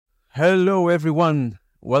Hello, everyone.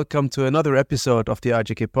 Welcome to another episode of the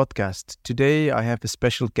IJK Podcast. Today, I have a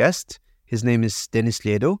special guest. His name is Denis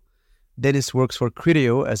Lledo. Denis works for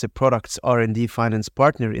Criteo as a Products R&D Finance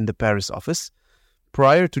Partner in the Paris office.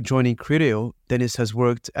 Prior to joining Criteo, Denis has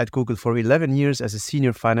worked at Google for 11 years as a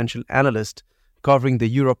Senior Financial Analyst, covering the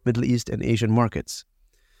Europe, Middle East, and Asian markets.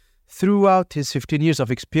 Throughout his 15 years of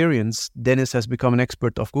experience, Denis has become an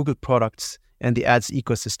expert of Google products and the ads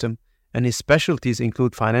ecosystem, and his specialties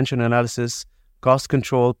include financial analysis, cost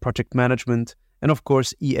control, project management, and of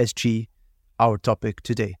course, ESG, our topic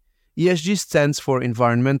today. ESG stands for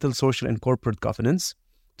Environmental, Social, and Corporate Governance.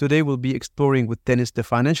 Today, we'll be exploring with Denis the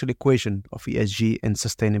financial equation of ESG and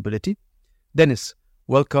sustainability. Denis,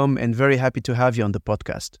 welcome and very happy to have you on the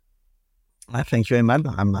podcast. Thank you,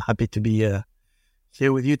 Emad. I'm happy to be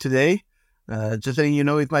here with you today. Just letting you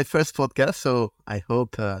know, it's my first podcast, so I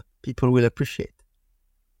hope people will appreciate.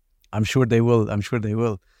 I'm sure they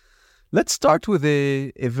will. Let's start with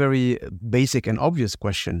a very basic and obvious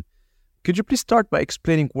question. Could you please start by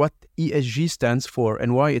explaining what ESG stands for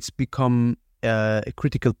and why it's become a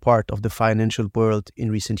critical part of the financial world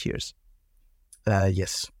in recent years?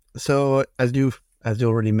 Yes. So as you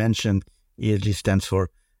already mentioned, ESG stands for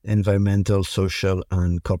Environmental, Social,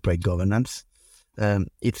 and Corporate Governance.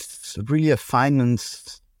 It's really a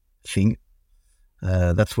finance thing.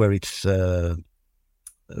 That's where it's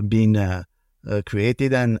been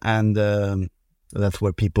created, and that's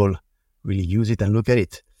where people really use it and look at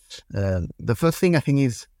it. The first thing I think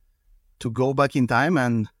is to go back in time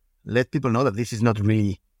and let people know that this is not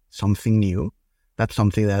really something new. That's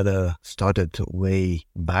something that started way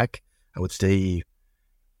back, I would say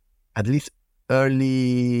at least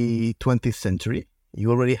early 20th century. You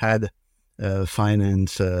already had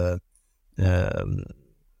finance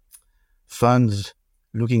funds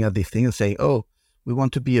looking at this thing and saying, oh, we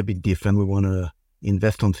want to be a bit different. We want to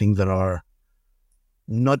invest on things that are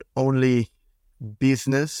not only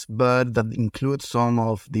business, but that include some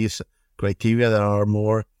of these criteria that are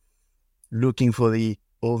more looking for the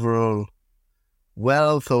overall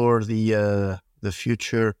wealth or the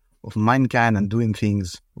future of mankind and doing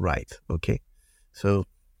things right. Okay, so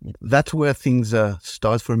that's where things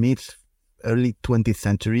start for me. It's early 20th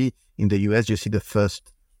century. In the US, you see the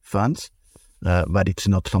first funds. But it's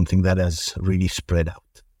not something that has really spread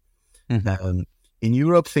out. Mm-hmm. In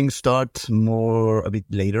Europe, things start a bit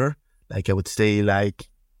later, like I would say like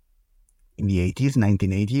in the 80s,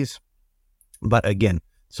 1980s. But again,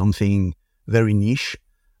 something very niche,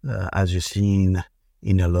 as you see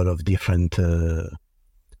in a lot of different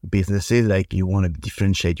businesses. Like you want to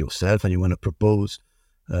differentiate yourself and you want to propose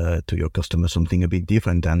to your customer something a bit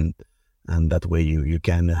different, and that way you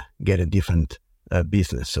can get a different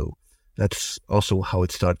business. So that's also how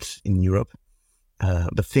it starts in Europe.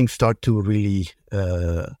 But things start to really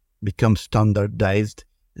become standardized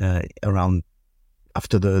around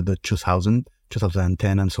after the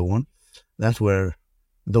 2010 and so on. That's where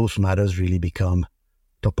those matters really become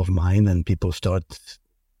top of mind and people start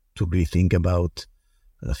to really think about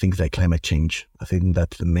things like climate change. I think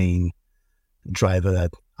that's the main driver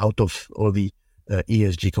that out of all the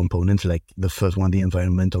ESG components, like the first one, the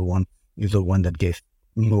environmental one, is the one that gets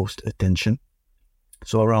most attention.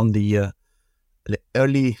 So around the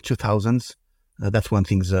early 2000s, that's when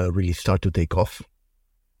things really start to take off,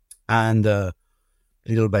 and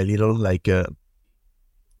little by little, like the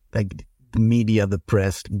media, the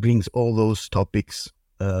press brings all those topics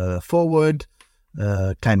forward.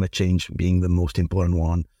 Climate change being the most important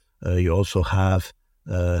one. You also have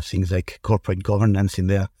things like corporate governance in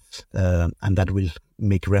there, and that will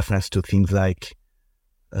make reference to things like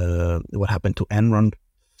what happened to Enron,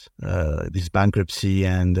 this bankruptcy,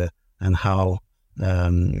 and how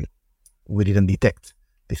we didn't detect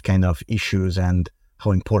this kind of issues and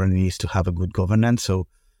how important it is to have a good governance. So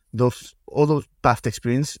all those past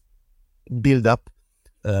experience build up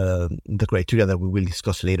the criteria that we will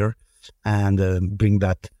discuss later and bring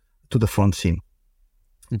that to the front scene.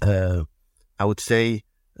 I would say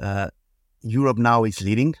Europe now is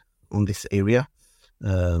leading on this area.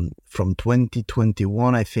 From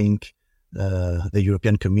 2021, I think the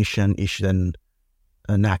European Commission issued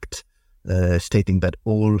an act stating that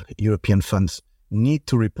all European funds need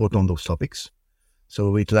to report on those topics.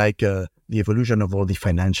 So it's like the evolution of all the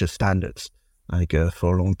financial standards. Like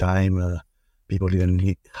for a long time, people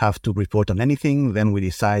didn't have to report on anything. Then we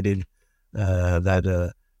decided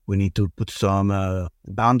that we need to put some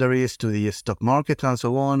boundaries to the stock market and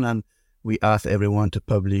so on. And we asked everyone to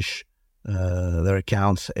publish their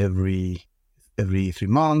accounts every 3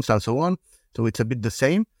 months and so on. So it's a bit the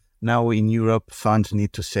same. Now in Europe, funds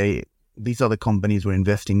need to say these are the companies we're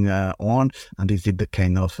investing on, and this is the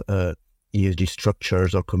kind of ESG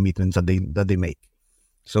structures or commitments that they make.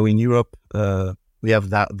 So in Europe, we have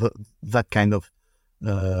that kind of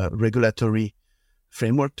regulatory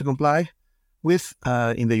framework to comply with.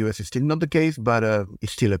 In the US, it's still not the case, but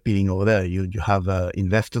it's still appealing over there. You have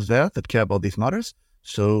investors there that care about these matters,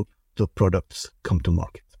 so the products come to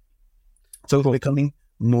market. So it's becoming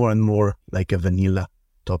more and more like a vanilla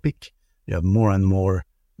topic. You have more and more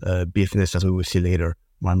business, as we will see later,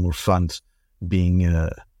 more and more funds being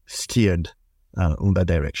steered in that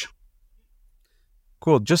direction.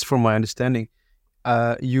 Cool. Just from my understanding,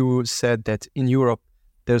 you said that in Europe,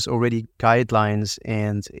 there's already guidelines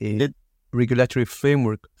and a regulatory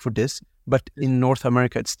framework for this, but in North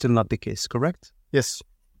America, it's still not the case, correct? Yes.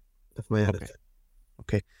 That's my understanding.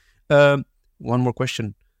 Okay. One more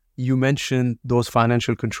question. You mentioned those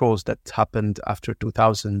financial controls that happened after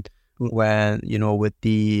 2000 when, with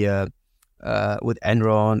the with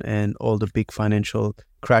Enron and all the big financial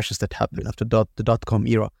crashes that happened after the dot-com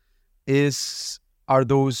era. Are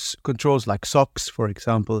those controls like SOX, for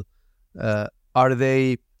example, are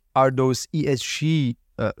those ESG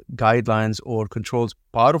guidelines or controls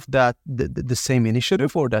part of that, the same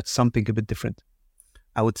initiative, or that's something a bit different?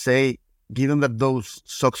 I would say, given that those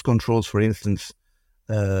SOX controls, for instance,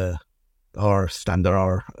 are standard,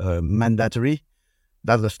 are mandatory,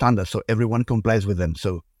 that's the standard. So everyone complies with them.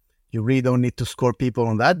 So you really don't need to score people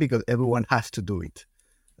on that because everyone has to do it.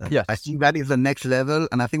 Yes. I think that is the next level,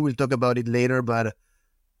 and I think we'll talk about it later, but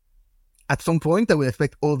at some point I will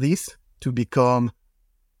expect all this to become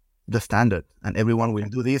the standard, and everyone will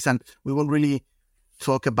do this, and we won't really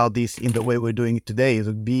talk about this in the way we're doing it today. It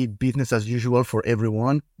would be business as usual for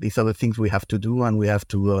everyone. These are the things we have to do, and we have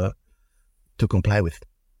to comply with.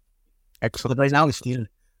 Excellent. But right now it's still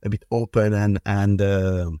a bit open and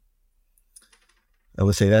I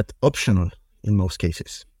would say that optional in most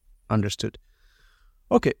cases. Understood.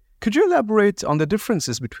 Okay. Could you elaborate on the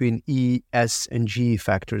differences between E, S, and G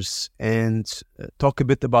factors and talk a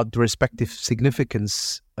bit about the respective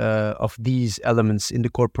significance of these elements in the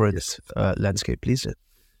corporate landscape, please?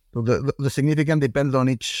 So the significance depends on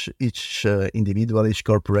each individual, each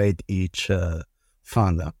corporate, each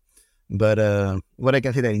fund. But what I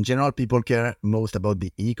can say that in general, people care most about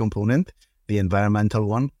the E component, the environmental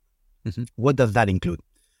one. Mm-hmm. What does that include?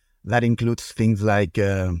 That includes things like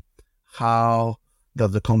how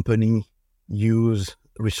does the company use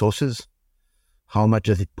resources? How much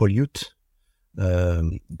does it pollute?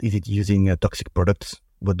 Is it using toxic products?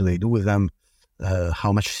 What do they do with them?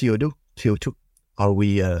 How much CO2 are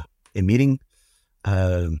we emitting?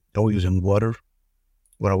 Are we using water?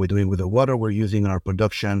 What are we doing with the water we're using in our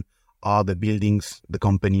production? Are the buildings the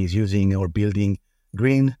company is using or building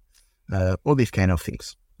green? All these kind of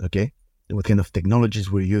things, okay? What kind of technologies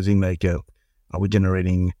we're using, like are we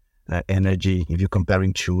generating energy? If you're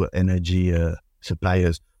comparing two energy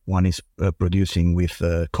suppliers, one is producing with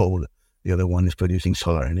coal, the other one is producing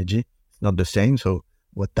solar energy. It's not the same. So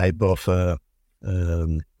what type of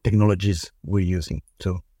technologies we're using?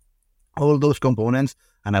 So all those components,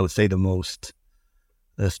 and I would say the most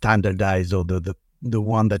standardized or the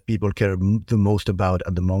one that people care the most about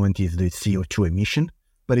at the moment is the CO2 emission.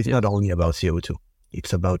 But it's not only about CO2.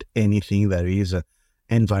 It's about anything that is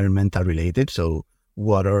environmental related. So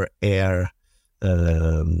water, air,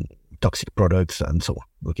 toxic products, and so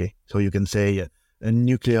on. Okay, so you can say a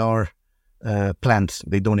nuclear plants,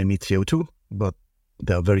 they don't emit CO2, but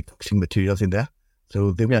there are very toxic materials in there.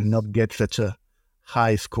 So they will not get such a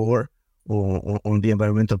high score on the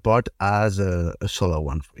environmental part as a solar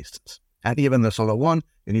one, for instance. And even the solar one,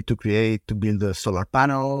 you need to build the solar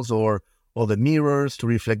panels or the mirrors to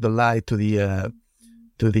reflect the light to the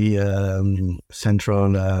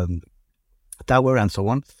central tower and so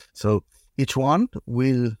on. So each one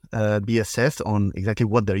will be assessed on exactly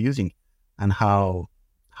what they're using and how.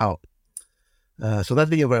 So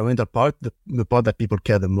that's the environmental part, the part that people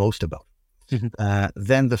care the most about. Mm-hmm.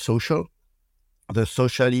 Then the social. The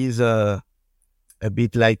social is a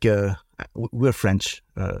bit like we're French.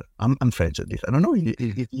 I'm French at least. I don't know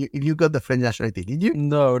if you got the French nationality. Did you?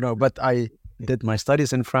 No. But I did my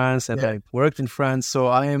studies in France and I worked in France, so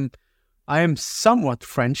I am somewhat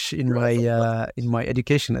French in my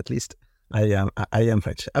education, at least. I am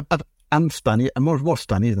French. I'm Spanish. I'm more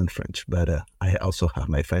Spanish than French, but I also have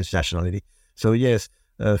my French nationality. So yes,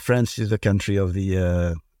 France is the country of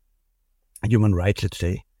the human rights, let's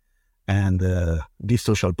say. And this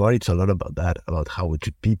social part, it's a lot about that, about how we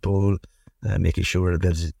treat people, making sure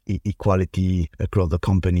there's equality across the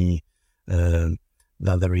company, that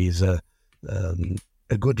there is a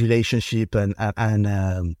good relationship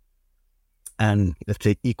and and let's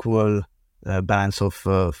say equal balance of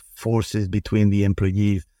forces between the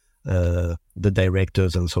employees, the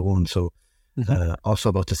directors, and so on. So also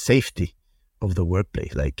about the safety of the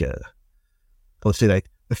workplace. Like I would say, like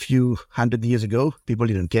a few 100 years ago, people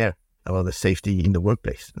didn't care about the safety in the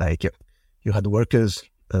workplace. Like you had workers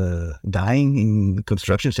dying in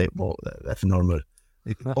construction. Say, well, that's normal.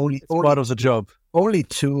 It's part of the job. Only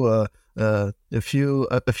two. A few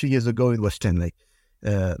years ago, it was 10. Like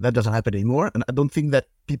that doesn't happen anymore, and I don't think that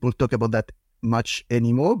people talk about that much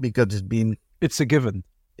anymore because it's a given.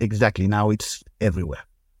 Exactly. Now it's everywhere.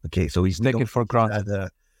 Okay, so it's taken for granted. At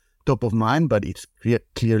the top of mind, but it's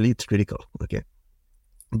clearly it's critical. Okay,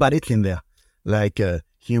 but it's in there. Like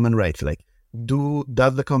human rights. Like,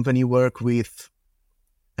 does the company work with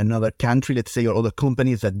another country, let's say, or other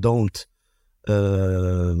companies that don't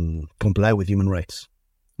comply with human rights?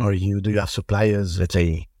 Or do you have suppliers, let's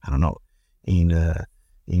say, I don't know, in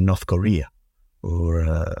North Korea or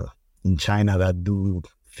in China that do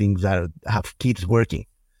things that have kids working?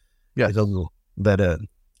 Yeah, I don't know. But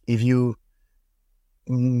if you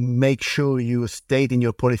make sure you state in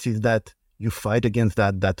your policies that you fight against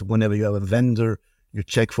that whenever you have a vendor, you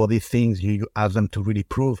check for these things, you ask them to really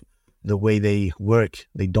prove the way they work.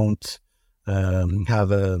 They don't have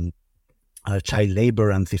child labor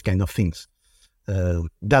and these kind of things.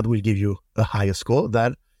 That will give you a higher score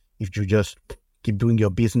than if you just keep doing your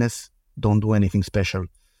business, don't do anything special,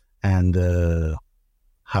 and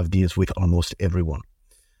have deals with almost everyone.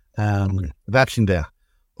 That's in there.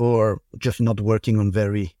 Or just not working on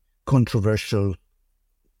very controversial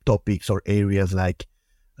topics or areas like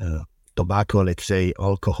tobacco, let's say,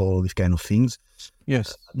 alcohol, these kind of things.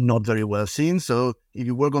 Yes. Not very well seen. So if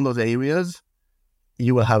you work on those areas,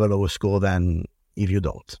 you will have a lower score than if you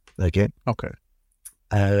don't. Okay? Okay.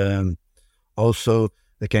 Also,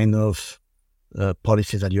 the kind of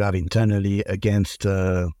policies that you have internally against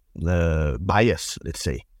bias, let's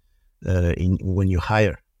say, when you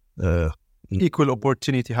hire. Equal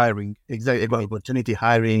opportunity hiring. Exactly, equal opportunity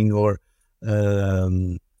hiring, or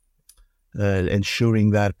ensuring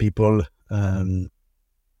that people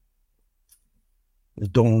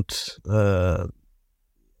don't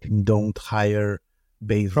hire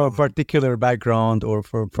based from a particular background or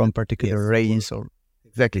from particular race or.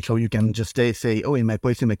 Exactly. So you can just say, oh, in my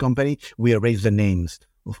policy, in my company, we erase the names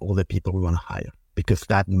of all the people we want to hire, because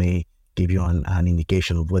that may give you an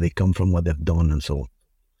indication of where they come from, what they've done, and so on.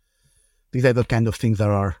 These are the kind of things that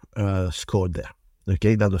are scored there.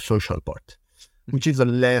 Okay, that's the social part, which is the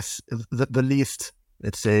least,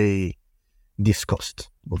 let's say, discussed,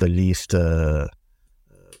 or the least.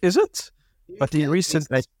 Is it? But in recent,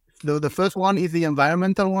 the first one is the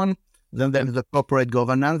environmental one. Then there's the corporate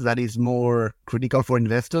governance that is more critical for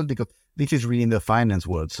investors, because this is really in the finance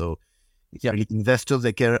world. So really investors,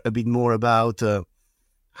 they care a bit more about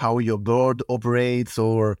how your board operates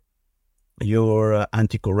or your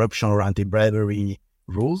anti-corruption or anti-bribery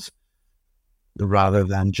rules, rather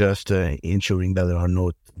than just ensuring that there are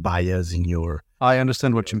no bias in your... I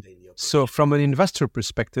understand what you mean. So from an investor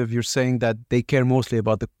perspective, you're saying that they care mostly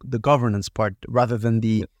about the governance part rather than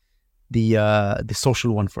the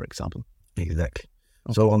social one, for example. Exactly.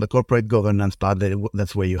 Okay. So on the corporate governance part,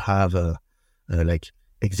 that's where you have like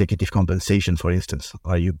executive compensation, for instance.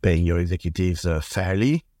 Are you paying your executives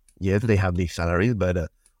fairly? Yes, they have these salaries, but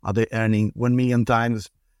are they earning 1 million times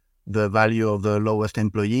the value of the lowest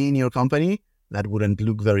employee in your company? That wouldn't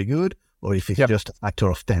look very good. Or if it's just a factor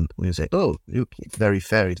of 10, when you say, oh, look, it's very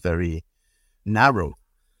fair, it's very narrow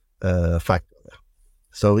factor.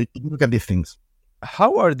 So you look at these things.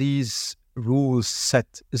 How are these rules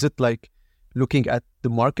set? Is it like looking at the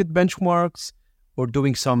market benchmarks or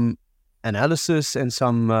doing some analysis and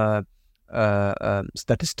some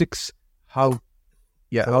statistics? How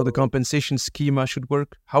the compensation schema should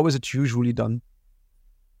work? How is it usually done?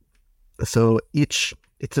 So it's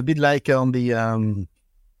a bit like on the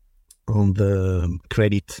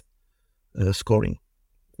credit scoring.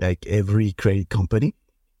 Like every credit company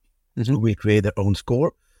will create their own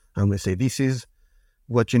score, and we say, this is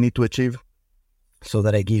what you need to achieve so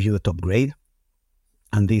that I give you a top grade,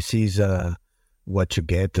 and this is what you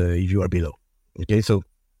get if you are below. Okay, so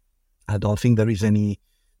I don't think there is any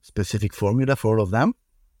specific formula for all of them.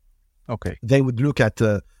 Okay. They would look at,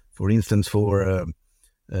 for instance, for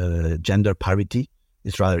gender parity.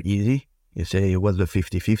 It's rather easy. You say, what's the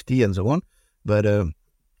 50-50 and so on. But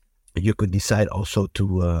you could decide also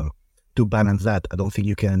to balance that. I don't think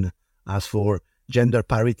you can ask for gender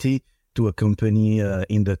parity to a company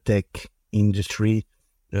in the tech industry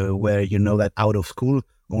where you know that out of school,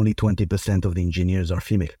 only 20% of the engineers are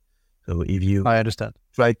female. So if you I understand.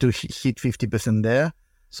 try to hit 50% there,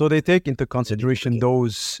 So they take into consideration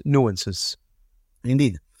those nuances.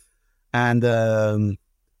 Indeed. And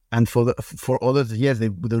for others, yes,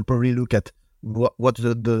 they'll probably look at what's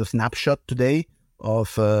the snapshot today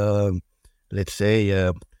of, let's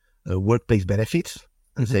say, workplace benefits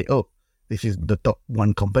and say, oh, this is the top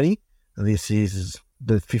one company. This is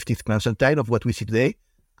the 50th percentile of what we see today.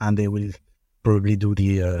 And they will probably do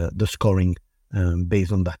the scoring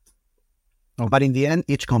based on that. Okay. But in the end,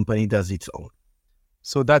 each company does its own.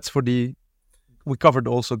 So that's we covered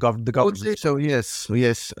also the government. So yes.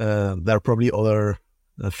 There are probably other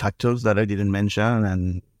factors that I didn't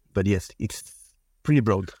mention, but yes, it's pretty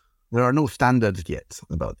broad. There are no standards yet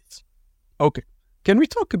about it. Okay. Can we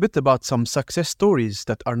talk a bit about some success stories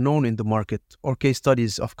that are known in the market or case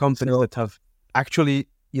studies of companies that have actually,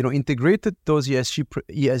 integrated those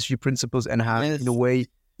ESG principles and have, in a way?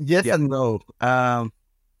 Yes and no. I'm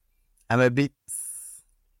a bit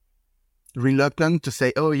reluctant to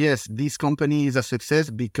say, oh yes, this company is a success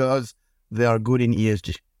because they are good in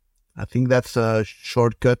ESG. I think that's a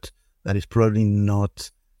shortcut that is probably not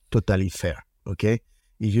totally fair. Okay.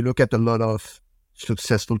 If you look at a lot of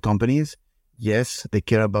successful companies, yes, they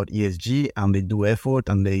care about ESG and they do effort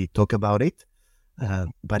and they talk about it.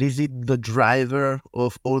 But is it the driver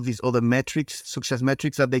of all these other metrics, success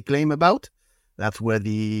metrics that they claim about? That's where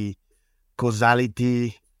the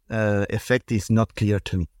causality effect is not clear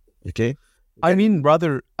to me. Okay. I mean,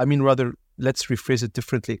 rather, let's rephrase it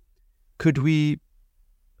differently. Could we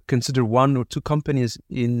consider one or two companies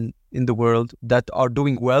in the world that are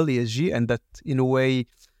doing well ESG and that, in a way,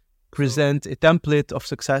 present a template of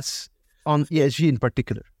success on ESG in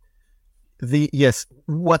particular? Yes,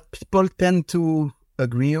 what people tend to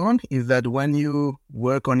agree on is that when you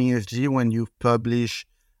work on ESG, when you publish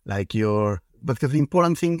because the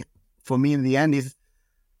important thing for me in the end is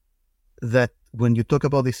that when you talk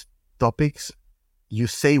about these topics, you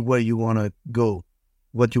say where you want to go,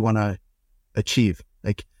 what you want to achieve.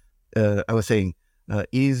 Like I was saying,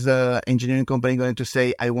 is an engineering company going to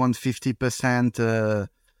say, I want 50%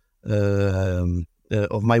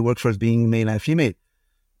 of my workforce being male and female?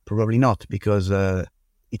 Probably not, because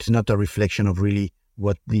it's not a reflection of really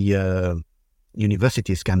what the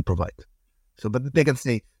universities can provide. So, but they can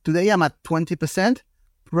say, today I'm at 20%,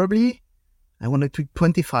 probably I want to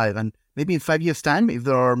 25. And maybe in 5 years' time, if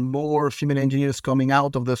there are more female engineers coming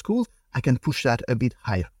out of the schools, I can push that a bit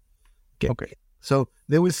higher. Okay. So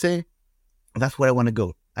they will say, that's where I want to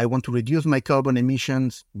go. I want to reduce my carbon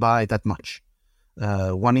emissions by that much.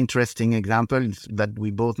 One interesting example that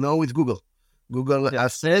we both know is Google. Google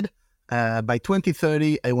has said, by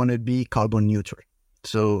 2030, I want to be carbon neutral.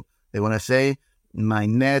 So they want to say, my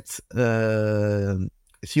net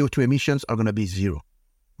CO2 emissions are going to be zero.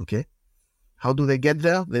 Okay. How do they get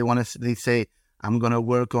there? They say, I'm going to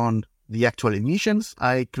work on the actual emissions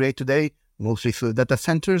I create today, mostly through data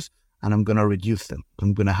centers, and I'm going to reduce them.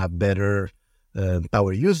 I'm going to have better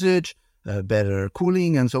power usage, better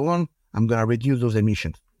cooling, and so on. I'm going to reduce those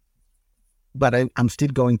emissions. But I'm still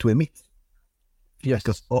going to emit. Yes,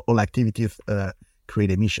 because all activities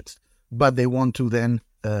create emissions. But they want to then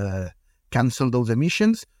cancel those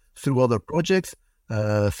emissions through other projects,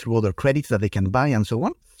 through other credits that they can buy, and so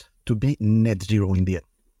on, to be net zero in the end.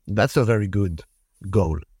 That's a very good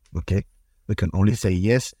goal. Okay, we can only say,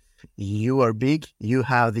 yes, you are big, you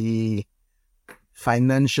have the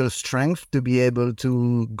financial strength to be able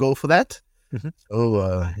to go for that. Mm-hmm.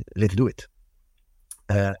 So let's do it.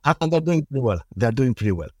 And they're doing pretty well. They're doing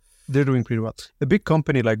pretty well. A big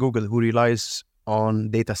company like Google, who relies on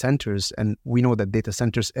data centers, and we know that data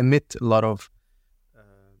centers emit a lot of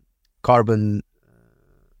carbons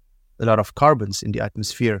in the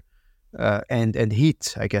atmosphere and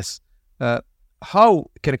heat, I guess. How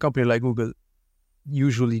can a company like Google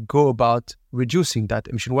usually go about reducing that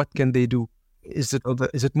emission? What can they do? Is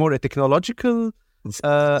it more a technological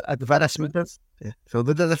advancement? Yeah. So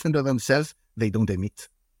the data center themselves, they don't emit.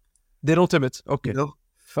 They don't emit. Okay. No.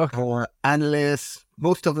 Unless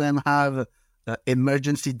most of them have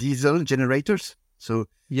emergency diesel generators. So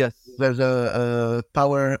yes, there's a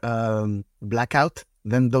power blackout,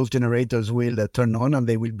 then those generators will turn on and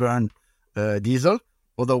they will burn diesel.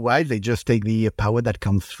 Otherwise, they just take the power that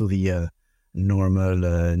comes through the normal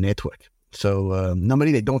network. So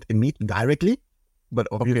normally they don't emit directly, but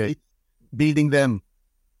obviously building them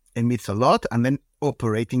emits a lot, and then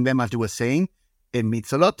operating them, as you were saying,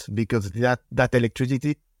 emits a lot, because that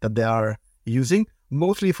electricity that they are using,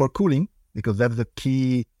 mostly for cooling, because that's the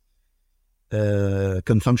key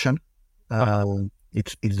consumption.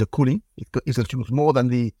 It's the cooling. It consumes more than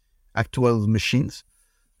the actual machines.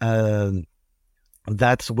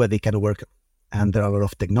 That's where they can work. And there are a lot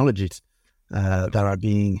of technologies that are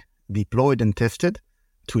being deployed and tested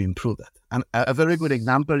to improve that. And a very good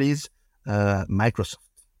example is Microsoft.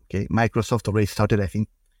 Okay, Microsoft already started, I think,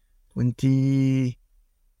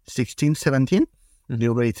 2016, 17. They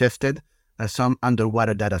already tested some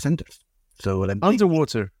underwater data centers. So like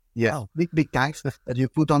underwater, wow. big tanks that you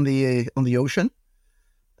put on the ocean,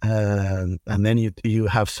 and then you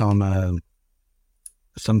have some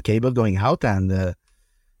cable going out, and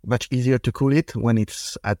much easier to cool it when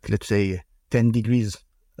it's at, let's say, 10 degrees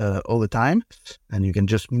all the time, and you can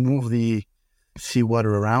just move the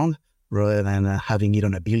seawater around rather than having it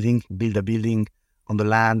on build a building on the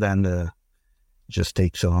land and just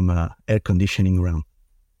take some air conditioning around.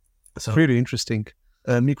 So pretty interesting.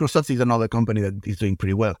 Microsoft is another company that is doing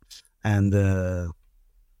pretty well. And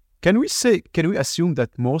can we assume that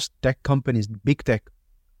most tech companies, big tech,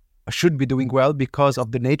 should be doing well because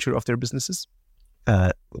of the nature of their businesses?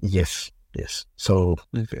 Yes. So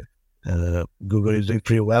Google is doing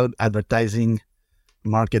pretty well. Advertising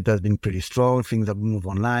market has been pretty strong. Things have moved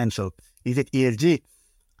online. So is it ESG?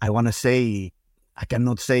 I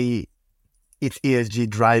cannot say it's ESG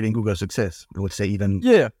driving Google's success. I would say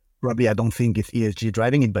probably I don't think it's ESG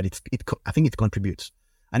driving it, but I think it contributes.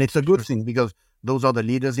 And it's a good thing because those are the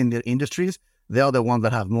leaders in their industries. They are the ones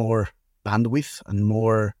that have more bandwidth and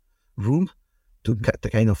more room to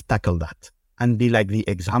kind of tackle that and be like the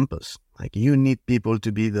examples. Like, you need people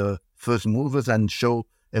to be the first movers and show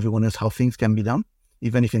everyone else how things can be done.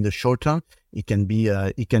 Even if in the short term, it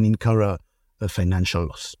can incur a financial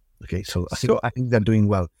loss. Okay, so I think they're doing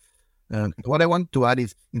well. What I want to add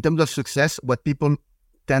is, in terms of success, what people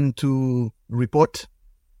tend to report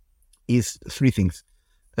is three things.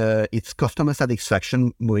 It's customer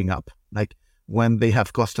satisfaction moving up. Like when they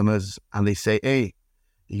have customers and they say, hey,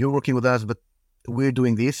 you're working with us, but we're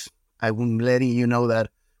doing this. I'm letting you know that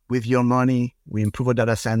with your money, we improve our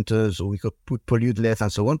data centers, or we could pollute less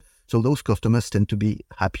and so on. So those customers tend to be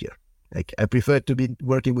happier. Like, I prefer to be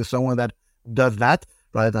working with someone that does that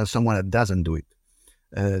rather than someone that doesn't do it.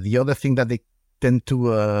 The other thing that they tend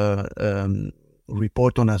to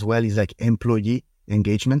report on as well is like employee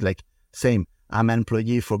engagement. Like, same, I'm an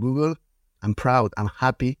employee for Google. I'm proud. I'm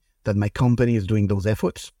happy that my company is doing those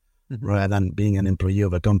efforts rather than being an employee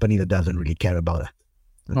of a company that doesn't really care about that.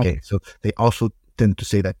 Okay. So they also tend to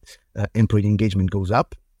say that employee engagement goes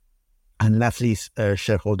up. And lastly is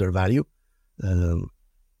shareholder value.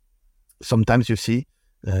 Sometimes you see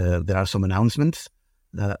there are some announcements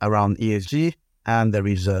around ESG, and there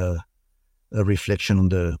is a reflection on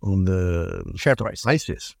the share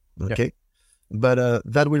prices. Okay, but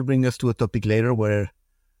that will bring us to a topic later where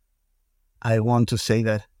I want to say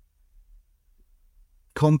that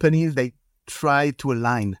companies, they try to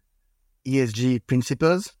align ESG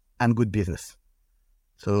principles and good business.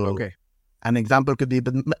 So an example could be,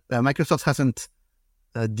 but Microsoft hasn't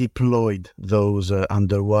deployed those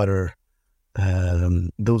underwater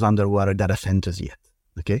data centers yet.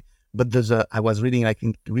 Okay, but there's I was reading, I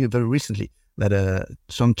think, very recently that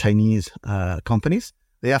some Chinese companies,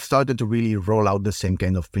 they have started to really roll out the same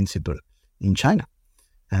kind of principle in China.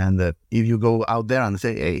 And if you go out there and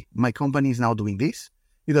say, hey, my company is now doing this,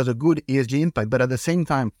 it has a good ESG impact, but at the same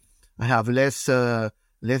time, I have less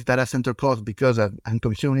data center costs because I'm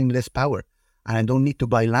consuming less power, and I don't need to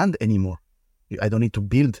buy land anymore. I don't need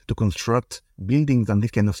to construct buildings and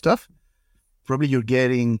this kind of stuff. Probably you're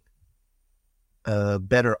getting a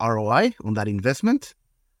better ROI on that investment,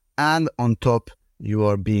 and on top you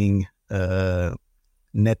are being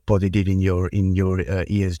net positive in your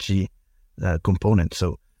ESG component.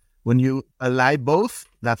 So when you align both,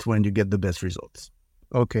 that's when you get the best results.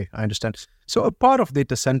 Okay, I understand. So a part of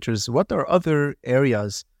data centers, what are other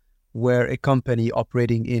areas where a company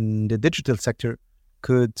operating in the digital sector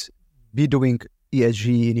could be doing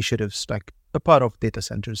ESG initiatives, like a part of data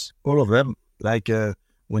centers? All of them. Like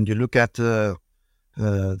when you look at the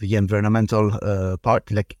environmental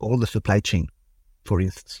part, like all the supply chain, for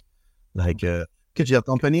instance. Like digital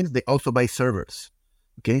companies, they also buy servers.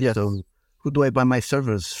 Okay, yes. So who do I buy my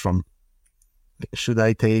servers from? Should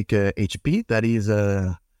I take HP? That is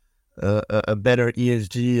a better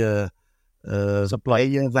ESG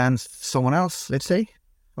supplier than someone else, let's say.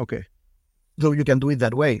 Okay. So you can do it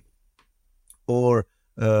that way. Or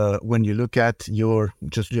when you look at your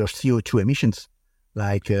CO2 emissions,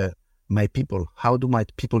 like my people, how do my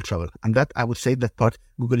people travel? And that, I would say that part,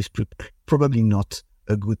 Google is probably not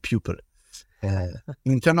a good pupil.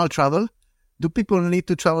 Internal travel, do people need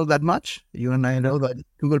to travel that much? You and I know that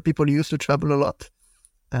Google people used to travel a lot.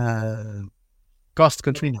 Cost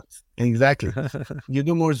control. Exactly. You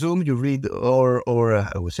do more Zoom, you read, or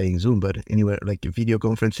I was saying Zoom, but anywhere like video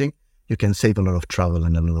conferencing, you can save a lot of travel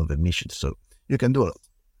and a lot of emissions. So you can do a lot.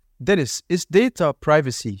 Dennis, is data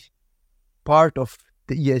privacy part of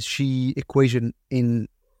the ESG equation in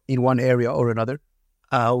one area or another?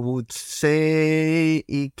 I would say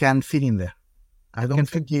it can fit in there. I don't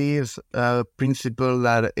think it is a principle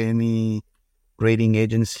that any rating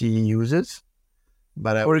agency uses,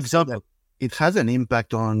 but for example, it has an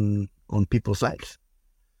impact on people's lives.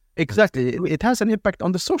 Exactly. It has an impact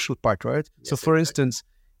on the social part, right? Yes, so for instance,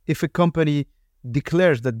 if a company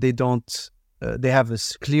declares that they have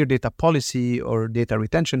this clear data policy or data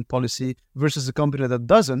retention policy versus a company that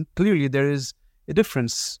doesn't, clearly there is a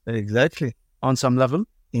difference. Exactly. On some level.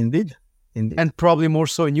 Indeed. And probably more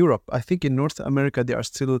so in Europe. I think in North America, they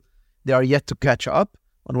are yet to catch up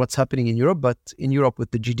on what's happening in Europe. But in Europe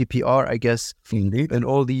with the GDPR, I guess, Indeed. And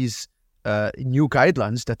all these new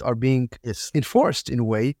guidelines that are being enforced in a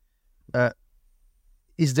way,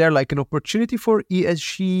 is there like an opportunity for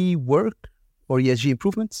ESG work or ESG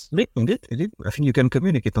improvements? Indeed. I think you can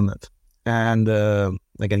communicate on that. And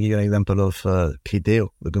I can give you an example of Criteo,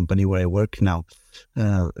 the company where I work now.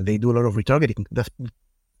 They do a lot of retargeting.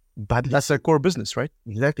 That's their core business, right?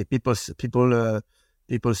 Exactly. People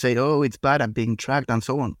say, "Oh, it's bad. I'm being tracked," and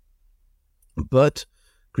so on. But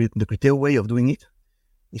the Criteo way of doing it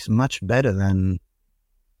is much better than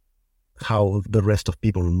how the rest of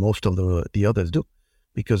people, most of the others do,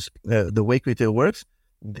 because the way Criteo works,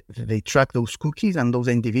 they track those cookies and those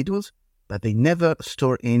individuals, but they never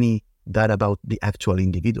store any data about the actual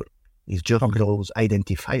individual. It's just those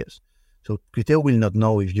identifiers. So Criteo will not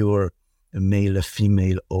know if you're a male, a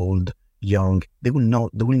female, old, young. They will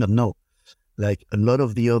not know. Like a lot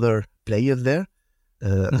of the other players there,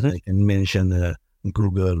 I can mention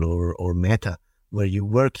Google or Meta, where you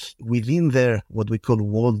work within their what we call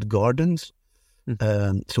walled gardens.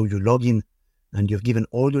 So you log in and you've given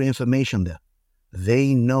all your information there.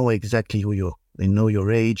 They know exactly who you are. They know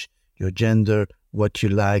your age, your gender, what you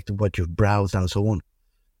liked, what you've browsed, and so on.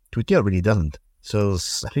 Twitter really doesn't. So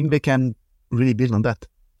I think they can really build on that.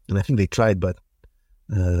 And I think they tried, but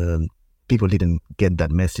people didn't get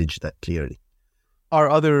that message that clearly. Are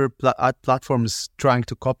other platforms trying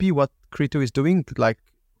to copy what Criteo is doing? Like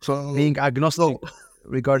being agnostic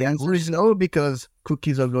regarding... The answer is no, because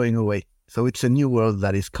cookies are going away. So it's a new world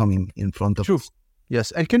that is coming in front of us.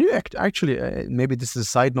 Yes. And can you actually, maybe this is a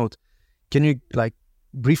side note, can you like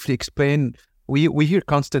briefly explain, we hear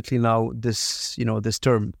constantly now this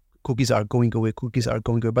term, cookies are going away,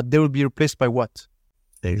 but they will be replaced by what?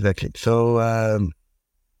 Exactly. So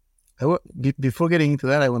before getting into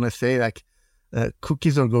that, I want to say like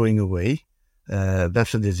cookies are going away.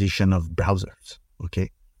 That's a decision of browsers.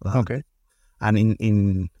 Okay. Okay. And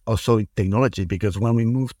in also technology, because when we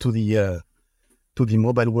move to the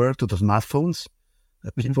mobile world, to the smartphones,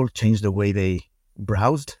 people change the way they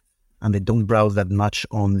browsed, and they don't browse that much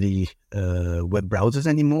on the web browsers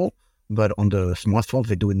anymore, but on the smartphones,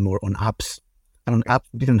 they do it more on apps. And on apps,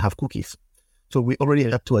 we didn't have cookies. So we already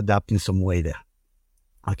had to adapt in some way there.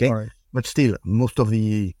 Okay. All right. But still, most of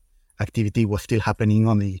the activity was still happening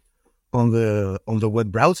on the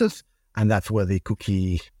web browsers, and that's where the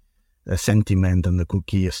cookie sentiment and the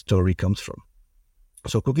cookie story comes from.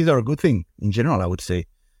 So cookies are a good thing in general, I would say.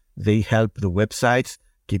 They help the websites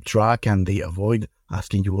keep track, and they avoid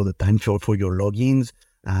asking you all the time for your logins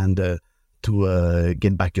and to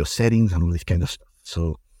get back your settings and all this kind of stuff.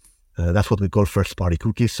 So that's what we call first-party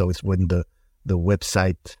cookies. So it's when the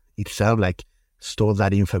website itself like stores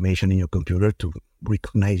that information in your computer to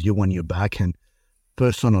recognize you when you're back and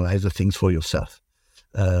personalize the things for yourself.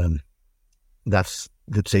 That's,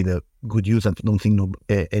 let's say, the good use. I don't think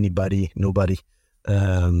nobody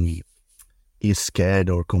is scared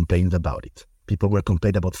or complains about it. People were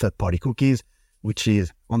complaining about third-party cookies, which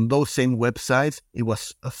is on those same websites, it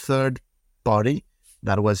was a third party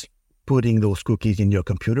that was putting those cookies in your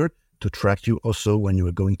computer to track you also when you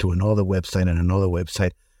were going to another website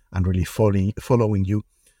and really following you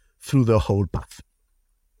through the whole path.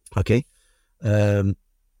 Okay? Is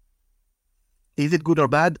it good or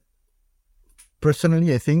bad?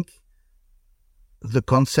 Personally, I think the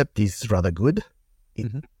concept is rather good.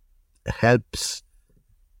 It helps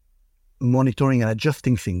monitoring and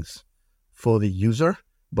adjusting things for the user,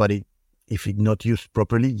 but if it's not used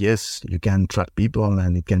properly, yes, you can track people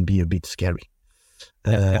and it can be a bit scary.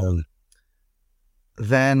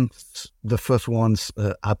 Then the first ones,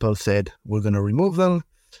 Apple said, we're going to remove them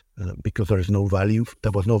because there was no value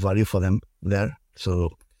for them there.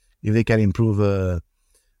 So if they can improve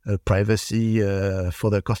privacy for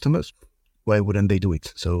their customers, why wouldn't they do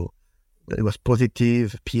it? So it was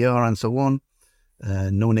positive PR and so on,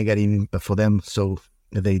 no negative impact for them, so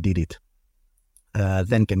they did it.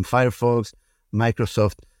 Then came Firefox,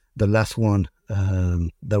 Microsoft. The last one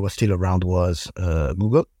that was still around was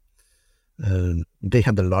Google. They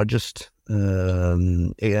had the largest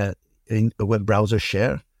in a web browser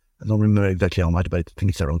share. I don't remember exactly how much, but I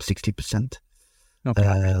think it's around 60%.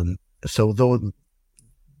 Okay. So though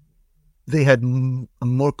they had a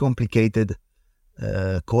more complicated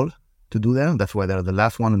call to do that, that's why they're the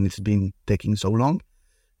last one, and it's been taking so long.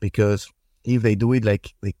 Because if they do it,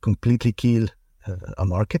 like they completely kill a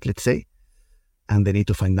market, let's say, and they need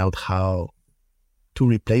to find out how to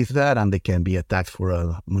replace that, and they can be attacked for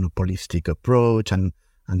a monopolistic approach and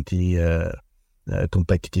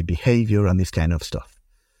anti-competitive behavior and this kind of stuff.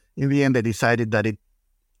 In the end, they decided that it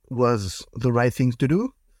was the right thing to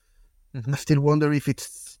do. I still wonder if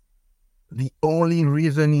it's the only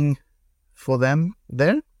reasoning for them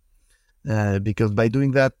there, because by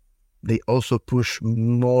doing that, they also push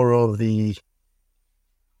more of the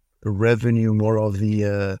revenue, more of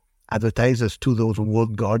the advertisers to those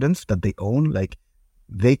walled gardens that they own. Like,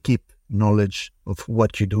 they keep knowledge of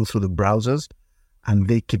what you do through the browsers, and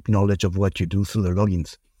they keep knowledge of what you do through the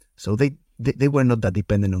logins. So they were not that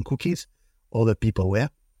dependent on cookies. Other people were.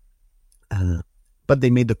 But they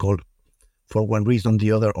made the call for one reason or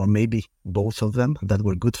the other, or maybe both of them that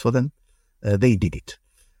were good for them. They did it.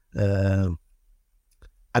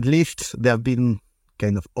 At least they have been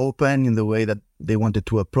kind of open in the way that they wanted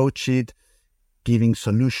to approach it, giving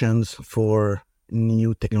solutions for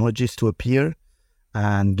new technologies to appear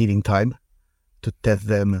and giving time to test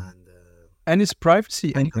them. And is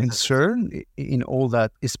privacy any concern in all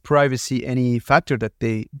that? Is privacy any factor that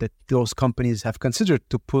those companies have considered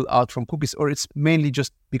to pull out from cookies, or it's mainly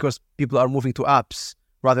just because people are moving to apps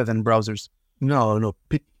rather than browsers? No.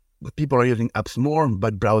 People are using apps more,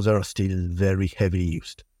 but browsers are still very heavily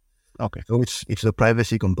used. Okay. So it's the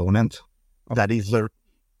privacy component. Okay. That is the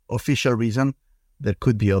official reason. There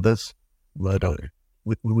could be others, but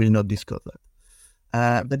we will not discuss that.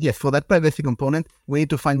 But yes, for that privacy component, we need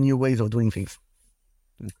to find new ways of doing things.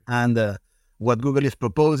 Okay. And what Google is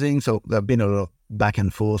proposing, so there have been a lot of back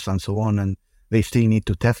and forth and so on, and they still need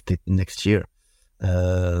to test it next year.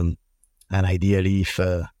 And ideally, if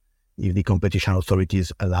the competition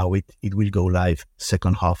authorities allow it, it will go live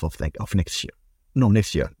second half of next year. No,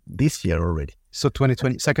 next year. This year already. So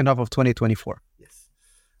 2020, second half of 2024. Yes.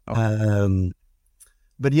 Okay.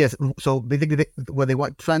 But yes, so basically what they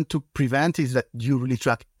want trying to prevent is that you really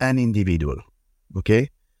track an individual.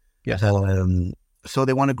 Okay? Yes. So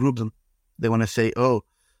they want to group them. They want to say, oh,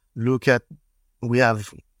 look at, we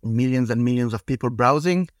have millions and millions of people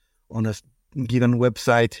browsing on a given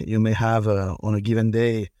website. You may have on a given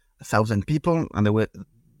day 1,000 people, and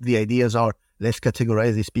the ideas are, let's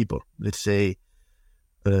categorize these people. Let's say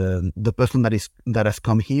the person that has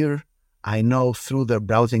come here, I know through their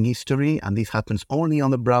browsing history, and this happens only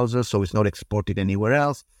on the browser, so it's not exported anywhere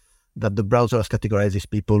else, that the browser has categorized these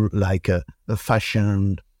people like a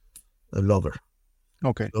fashion lover.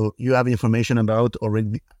 Okay. So you have information about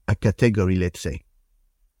already a category, let's say.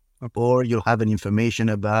 Okay. Or you'll have an information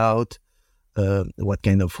about what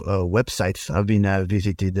kind of websites have been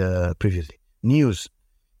visited previously. News,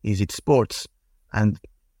 is it sports? And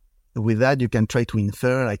with that, you can try to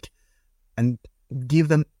infer and give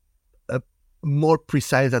them a more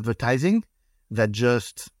precise advertising that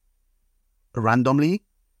just randomly,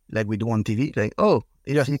 like we do on TV, like, oh,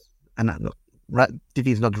 TV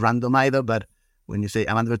is not random either, but when you say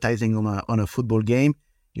I'm advertising on a football game,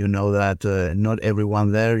 you know that not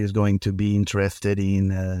everyone there is going to be interested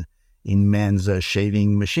in men's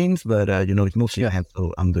shaving machines, but it's mostly hands,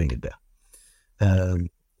 so I'm doing it there.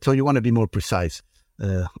 So you want to be more precise.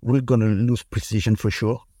 We're going to lose precision for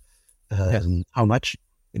sure. Yes. How much?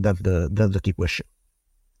 That's the key question.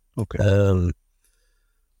 Okay.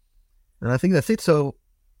 And I think that's it. So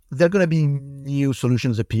there are going to be new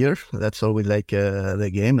solutions appear. That's always like the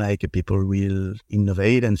game. Like people will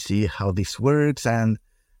innovate and see how this works, and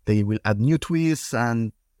they will add new twists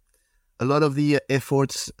and a lot of the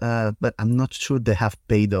efforts. But I'm not sure they have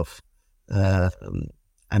paid off,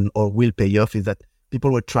 or will pay off. Is that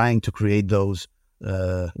people were trying to create those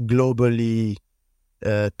globally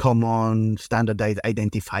common standardized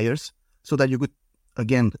identifiers, so that you could,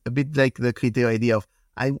 again, a bit like the Criteo idea of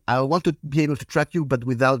I want to be able to track you, but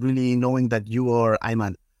without really knowing that you are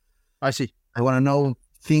Ayman. I see. I want to know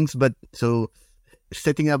things, but so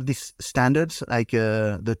setting up these standards, like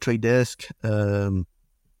the Trade Desk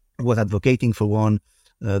was advocating for one.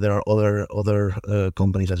 There are other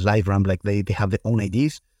companies like LiveRamp, like they have their own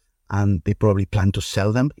IDs, and they probably plan to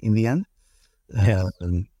sell them in the end.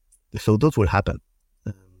 So those will happen.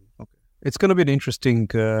 Okay. It's going to be an interesting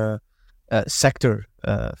sector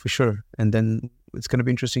for sure. And then it's going to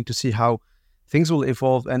be interesting to see how things will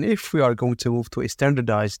evolve and if we are going to move to a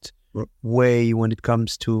standardized way when it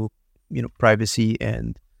comes to, privacy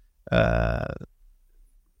and a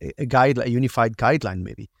unified guideline,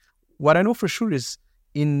 maybe. What I know for sure is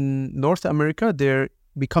in North America, they're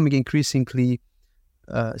becoming increasingly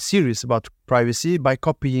serious about privacy by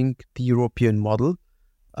copying the European model.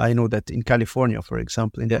 I know that in California, for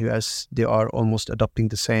example, in the US, they are almost adopting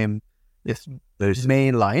the same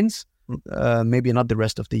main lines, maybe not the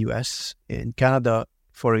rest of the US. In Canada,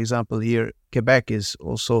 for example, here, Quebec is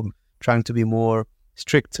also trying to be more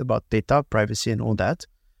strict about data privacy and all that.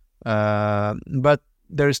 But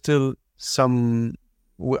there is still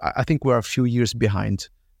I think we're a few years behind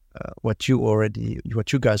what you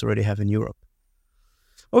guys already have in Europe.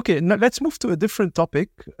 Okay, now let's move to a different topic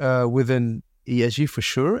within ESG for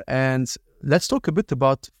sure, and let's talk a bit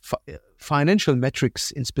about financial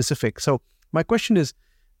metrics in specific. So my question is,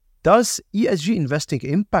 does ESG investing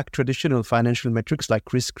impact traditional financial metrics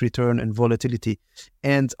like risk, return, and volatility?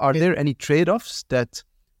 And are there any trade-offs that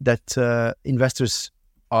investors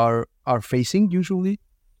are facing usually?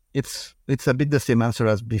 It's a bit the same answer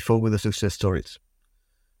as before with the success stories.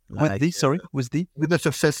 With the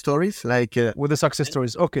success stories, with the success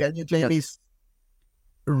stories. Okay. Can you claim is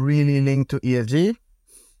really linked to ESG?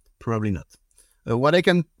 Probably not. What I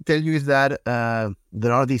can tell you is that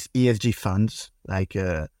there are these ESG funds,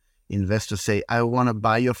 investors say, I want to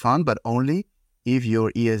buy your fund, but only if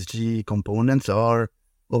your ESG components are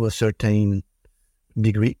of a certain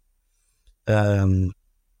degree. And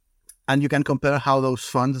you can compare how those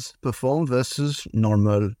funds perform versus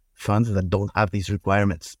normal funds that don't have these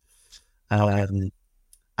requirements. And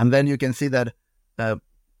then you can see that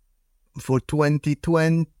for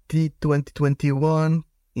 2020, 2021,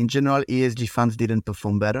 in general, ESG funds didn't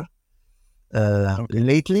perform better.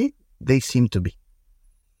 Lately, they seem to be.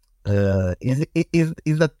 Is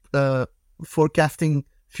that forecasting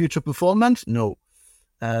future performance? No.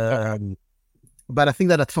 But I think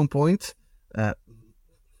that at some point,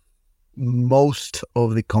 most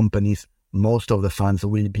of the companies, most of the funds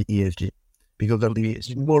will be ESG because there'll be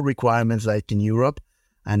more requirements like in Europe.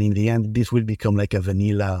 And in the end, this will become like a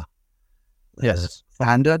vanilla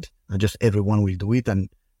standard. And just everyone will do it. And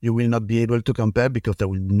you will not be able to compare because there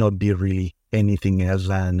will not be really anything else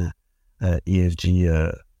than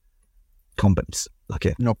ESG companies.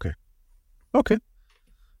 Okay.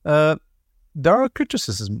 There are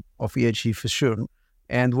criticisms of ESG for sure.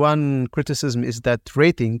 And one criticism is that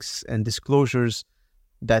ratings and disclosures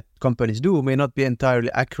that companies do may not be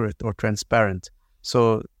entirely accurate or transparent.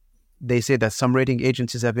 So they say that some rating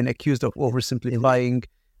agencies have been accused of oversimplifying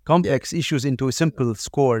complex issues into simple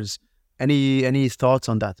scores. Any thoughts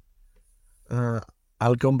on that?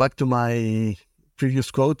 I'll come back to my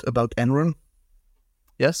previous quote about Enron.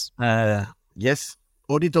 Yes. Yes.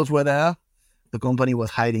 Auditors were there. The company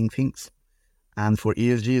was hiding things. And for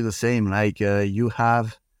ESG, the same.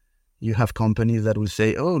 You have companies that will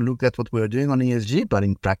say, "Oh, look at what we're doing on ESG," but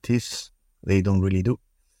in practice, they don't really do.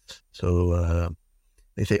 So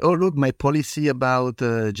they say, "Oh, look, my policy about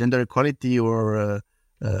gender equality or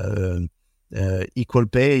equal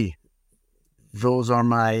pay, those are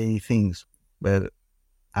my things." But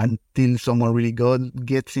until someone really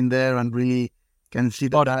gets in there and really can see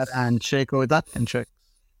that and check all that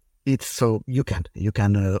it's so you can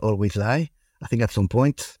always lie. I think at some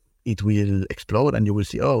point it will explode and you will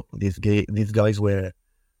see, oh, these guys were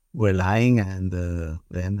lying, and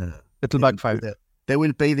then it'll backfire. They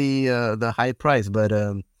will pay the high price. But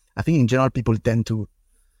I think in general people tend to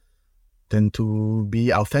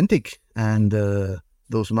be authentic, and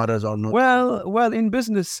those matters are not. Well, in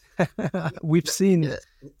business, we've seen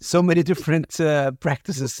so many different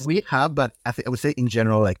practices. We have, but I would say in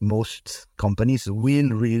general, like most companies will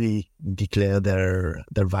really declare their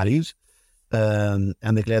values. And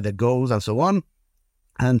declare their goals and so on.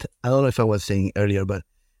 And I don't know if I was saying earlier, but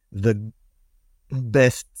the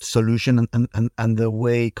best solution and the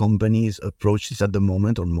way companies approach this at the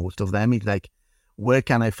moment, or most of them, is like, where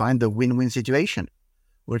can I find the win-win situation?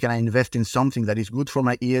 Where can I invest in something that is good for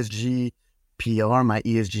my ESG PR, my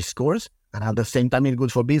ESG scores, and at the same time it's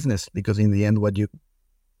good for business? Because in the end, what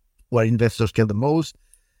investors care the most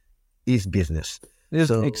is business. Yes,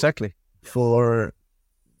 so exactly. For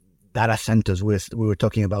data centers, we were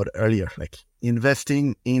talking about earlier, like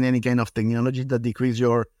investing in any kind of technology that decrease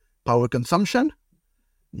your power consumption,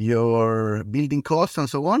 your building costs, and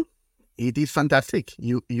so on. It is fantastic.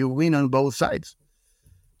 You win on both sides.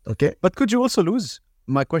 Okay, but could you also lose?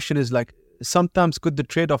 My question is, like, sometimes could the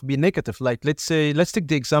trade-off be negative? Like, let's take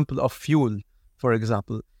the example of fuel, for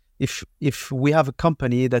example. If we have a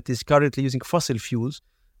company that is currently using fossil fuels,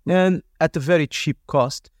 and at a very cheap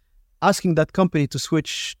cost. Asking that company to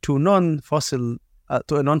switch to a non-fossil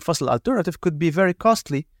alternative could be very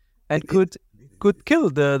costly and could kill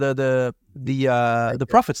the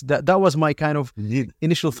profits. That was my kind of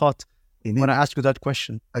initial thought when I asked you that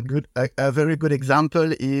question. A very good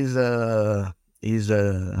example is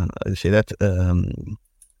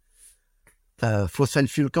fossil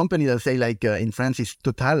fuel company that say like in France is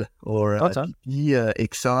Total or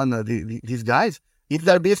Exxon. These guys, it's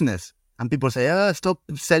their business, and people say, stop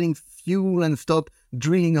selling fuel and stop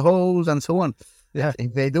drilling holes and so on. Yeah,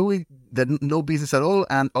 if they do it, there's no business at all,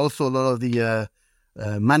 and also a lot of the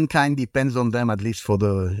mankind depends on them, at least for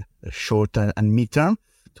the short and midterm.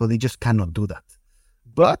 So they just cannot do that,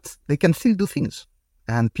 but they can still do things,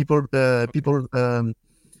 and people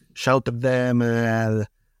shout at them.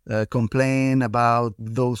 Complain about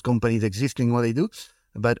those companies existing, what they do.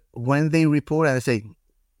 But when they report and say,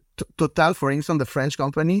 Total, for instance, the French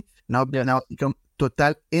company, now become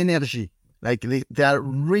Total Energy. Like they are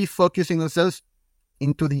refocusing themselves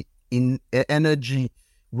into the energy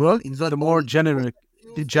world. It's not a more general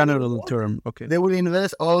term. Okay. They will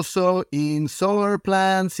invest also in solar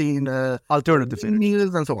plants, in alternative energy,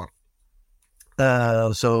 and so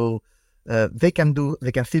on. So they can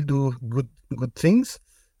still do good things.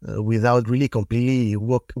 Without really completely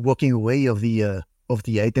walking away of the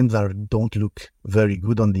items that don't look very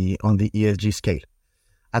good on the ESG scale.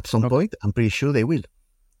 At some point, I'm pretty sure they will.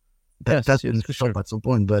 That's for sure. At some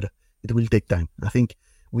point, but it will take time. I think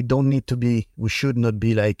we should not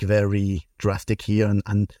be like very drastic here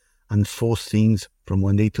and force things from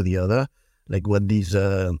one day to the other, like what these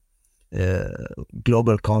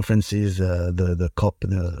global conferences, the COP,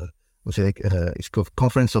 it's called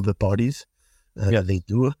Conference of the Parties. They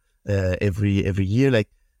do every year. Like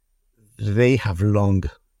they have long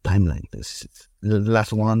timeline. The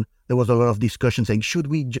last one, there was a lot of discussion saying, should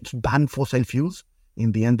we just ban fossil fuels?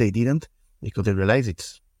 In the end, they didn't, because they realize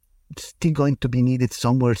it's still going to be needed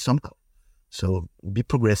somewhere, somehow. So be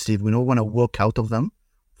progressive. We don't want to walk out of them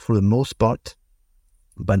for the most part,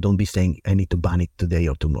 but don't be saying, I need to ban it today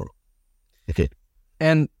or tomorrow. Okay.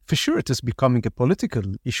 And for sure, it is becoming a political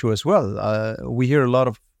issue as well. We hear a lot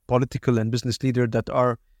of political and business leaders that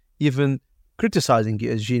are even criticizing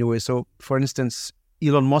ESG in a way. So, for instance,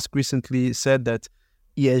 Elon Musk recently said that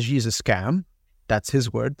ESG is a scam. That's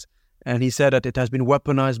his word. And he said that it has been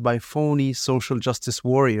weaponized by phony social justice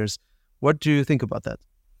warriors. What do you think about that?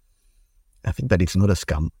 I think that it's not a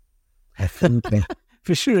scam. I think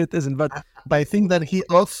for sure it isn't. But I think that he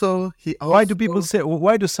also why do people say?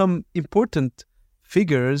 Why do some important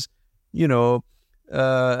figures, ignore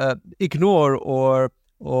or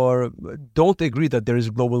don't agree that there is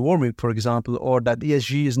global warming, for example, or that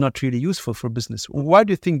ESG is not really useful for business? Why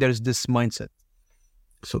do you think there's this mindset?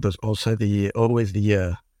 So there's also always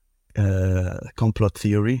the complot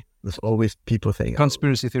theory. There's always people saying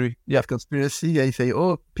conspiracy theory. Yeah, conspiracy. I say,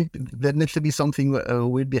 there needs to be something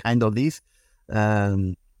weird behind all this.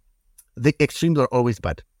 The extremes are always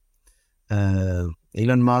bad.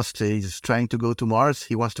 Elon Musk is trying to go to Mars.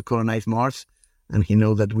 He wants to colonize Mars, and he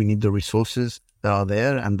knows that we need the resources that are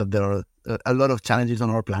there, and that there are a lot of challenges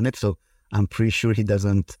on our planet. So I'm pretty sure he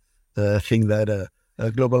doesn't think that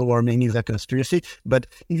global warming is a conspiracy. But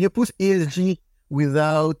if you put ESG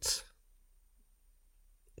without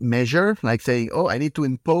measure, like saying, I need to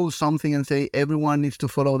impose something and say everyone needs to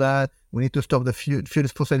follow that, we need to stop the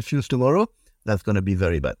fossil fuels tomorrow, that's going to be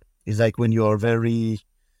very bad. It's like when you are very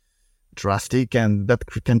drastic, and that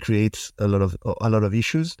can create a lot of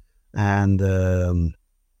issues, and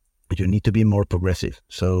you need to be more progressive.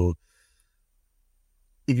 So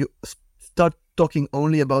if you start talking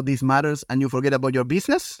only about these matters and you forget about your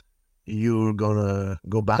business, you're gonna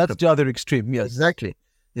go back. That's the other extreme. Yes, exactly.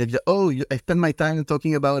 I spend my time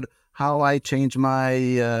talking about how I change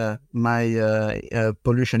my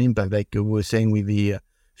pollution impact, like we were saying with the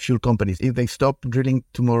fuel companies. If they stop drilling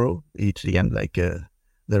tomorrow, it's the end. Like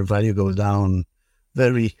their value goes down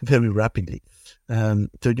very, very rapidly. So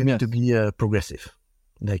you need to be progressive.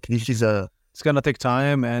 Like this is it's gonna take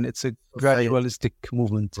time, and it's a gradualistic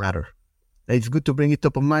movement. Rather, it's good to bring it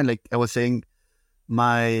top of mind. Like I was saying,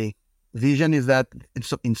 my vision is that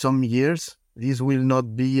in some years this will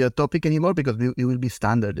not be a topic anymore, because it will be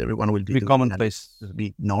standard. Everyone will be commonplace,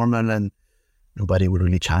 be normal, and nobody will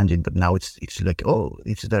really challenge it. But now it's like,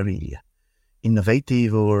 it's very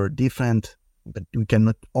innovative or different, but we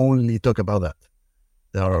cannot only talk about that.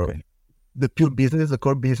 There are the pure business, the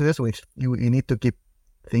core business, which you need to keep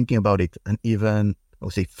thinking about it, and even I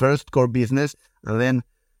would say first core business, and then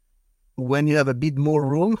when you have a bit more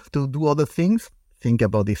room to do other things, think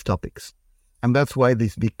about these topics. And that's why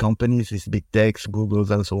these big companies, these big techs, Googles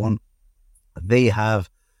and so on, they have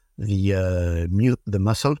the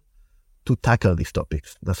muscle to tackle these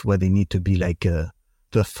topics. That's why they need to be like the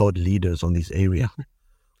thought leaders on this area.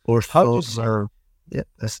 Or thoughts are...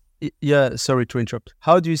 Yeah, sorry to interrupt.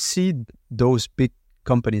 How do you see those big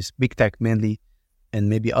companies, big tech mainly, and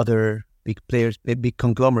maybe other big players, big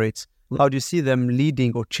conglomerates, how do you see them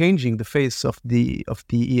leading or changing the face of the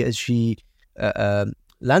ESG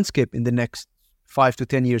landscape in the next 5 to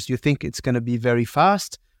 10 years? Do you think it's going to be very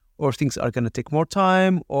fast, or things are going to take more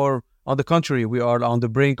time, or on the contrary, we are on the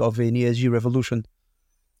brink of an ESG revolution?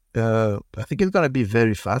 I think it's going to be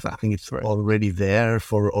very fast. I think it's already there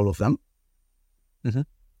for all of them. Mm-hmm.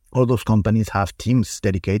 All those companies have teams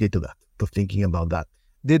dedicated to that, to thinking about that.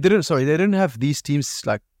 They didn't have these teams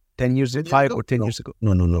like 10 years, 5 or 10 years ago.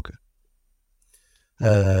 No. Okay.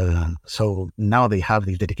 So now they have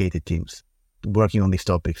these dedicated teams working on these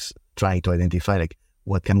topics, trying to identify like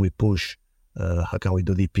what can we push, how can we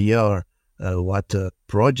do the PR, what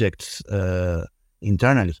projects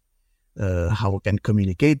internally, how we can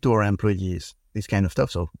communicate to our employees, this kind of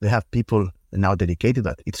stuff. So they have people now dedicated to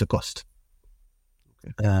that. It's a cost.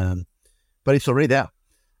 Okay. But it's already there.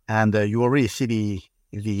 And you already see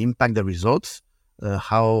the impact, the results,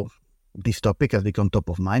 how this topic has become top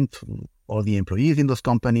of mind to all the employees in those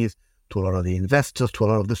companies, to a lot of the investors, to a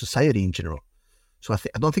lot of the society in general. So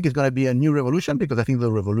I don't think it's going to be a new revolution, because I think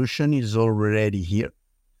the revolution is already here.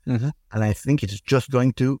 Mm-hmm. And I think it's just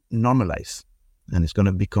going to normalize, and it's going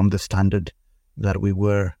to become the standard that we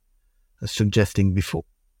were suggesting before.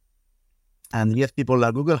 And yes, people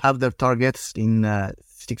like Google have their targets in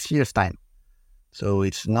 6 years' time. So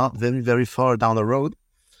it's not very, very far down the road,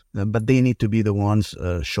 but they need to be the ones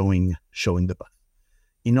showing the path.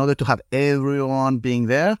 In order to have everyone being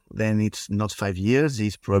there, then it's not 5 years,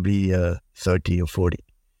 it's probably 30 or 40.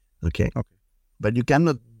 Okay. But you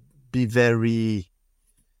cannot be very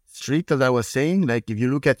strict, as I was saying. Like if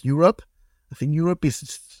you look at Europe, I think Europe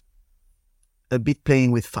is a bit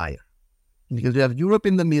playing with fire. Because you have Europe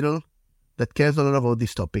in the middle that cares a lot about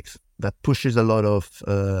these topics, that pushes a lot of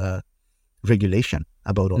regulation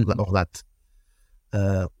about all that.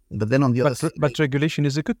 But then on the other side... But regulation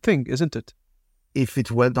is a good thing, isn't it? If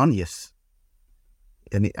it's well done, yes.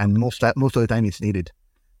 And most of the time it's needed.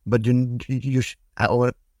 But when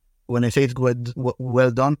I say it's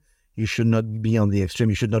well done, you should not be on the extreme.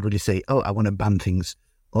 You should not really say, oh, I want to ban things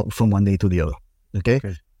from one day to the other. Okay?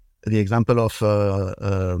 The example of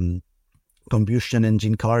combustion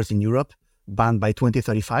engine cars in Europe, banned by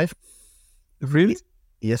 2035. Really?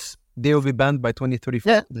 Yes. They will be banned by 2035?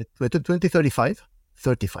 Yeah, 2035,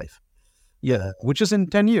 35. Yeah, which is in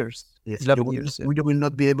 10 years. Yes, 11 years. You will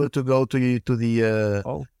not be able to go to the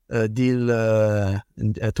deal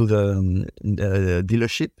to the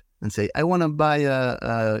dealership and say, I want to buy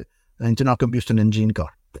an internal combustion engine car.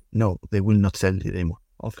 No, they will not sell it anymore.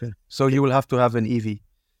 Okay. So you will have to have an EV.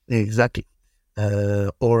 Exactly.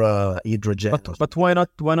 Or hydrogen. But why not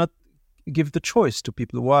give the choice to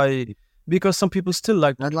people? Why? Because some people still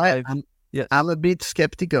like to drive. I'm a bit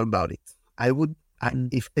skeptical about it. I would,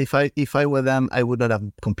 if I were them, I would not have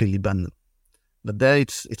completely banned them. But there,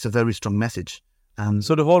 it's a very strong message. And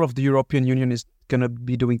so the whole of the European Union is going to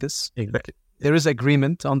be doing this? Exactly. There is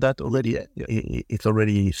agreement on that already? Yeah. It's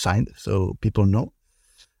already signed, so people know.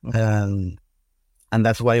 Okay. And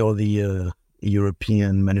that's why all the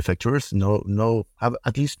European manufacturers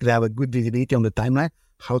have a good visibility on the timeline,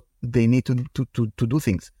 how they need to do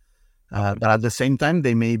things. But at the same time,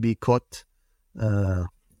 they may be caught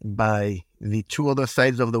by the two other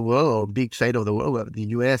sides of the world, or big side of the world, the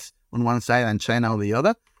US on one side and China on the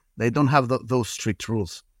other. They don't have those strict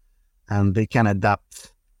rules, and they can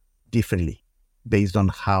adapt differently based on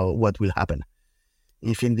what will happen.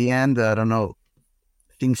 If in the end, I don't know,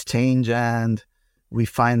 things change and we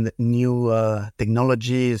find new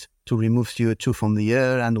technologies to remove CO2 from the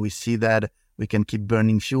air, and we see that we can keep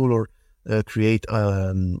burning fuel or create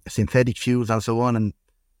synthetic fuels and so on, and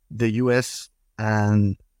the US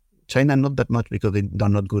and China not that much, because they're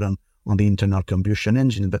not good on the internal combustion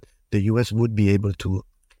engine, but the US would be able to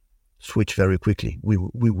switch very quickly. We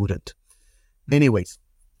wouldn't. Anyways,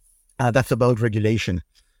 that's about regulation,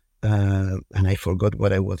 and I forgot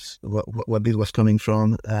what this was coming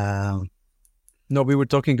from. No, we were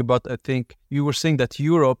talking about, I think you were saying that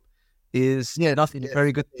Europe is not in a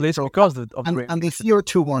very good place because of and the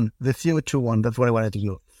CO2 one. The CO2 one, that's what I wanted to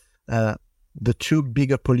know. The two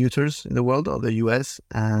bigger polluters in the world are the US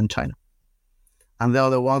and China. And they are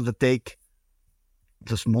the ones that take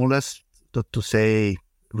the smallest, to say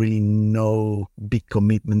really no big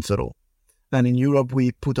commitments at all. And in Europe,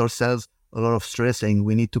 we put ourselves a lot of stress saying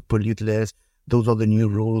we need to pollute less, those are the new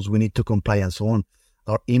rules, we need to comply and so on.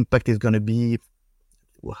 Our impact is going to be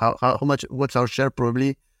how much, what's our share?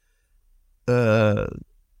 Probably a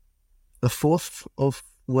fourth of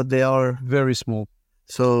what they are. Very small.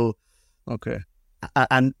 So, okay.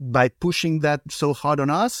 And by pushing that so hard on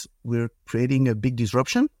us, we're creating a big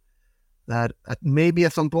disruption that maybe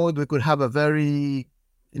at some point we could have a very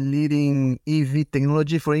leading EV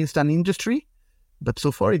technology, for instance, industry. But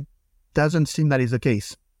so far, it doesn't seem that is the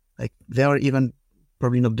case. Like they are even,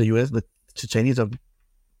 probably not the US, but the Chinese are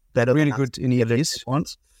better. Really good in EVs.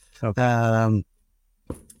 Ones. Okay.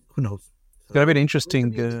 Who knows? It's going to be an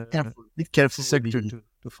interesting be careful sector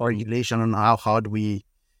to follow. Regulation on how hard we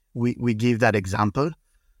give that example.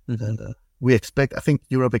 Mm-hmm. We expect, I think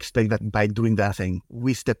Europe expect that by doing that thing,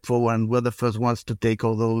 we step forward and we're the first ones to take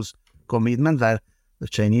all those commitments that the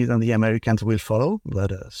Chinese and the Americans will follow.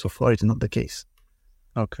 But so far, it's not the case.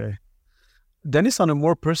 Okay. Denis, on a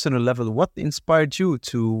more personal level, what inspired you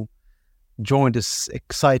to join this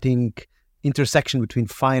exciting intersection between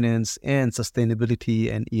finance and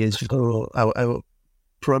sustainability and ESG? So I will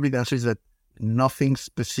probably the answer is that nothing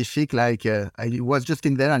specific. Like I was just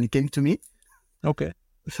in there and it came to me. Okay.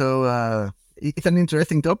 So it's an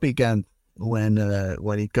interesting topic, and when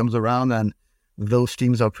it comes around and those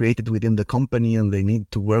teams are created within the company and they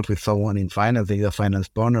need to work with someone in finance, they need a finance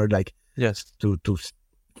partner, like yes, to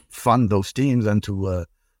fund those teams and to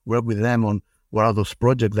work with them on what are those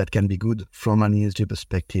projects that can be good from an ESG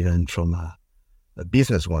perspective and from a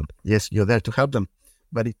business one. Yes, you're there to help them,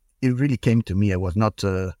 but it really came to me. I was not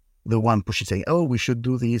the one pushing, saying, "Oh, we should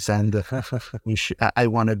do this," and I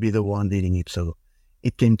want to be the one leading it. So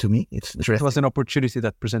it came to me. It's interesting. It was an opportunity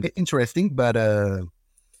that presented. Interesting, but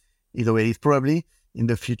either way, it's probably in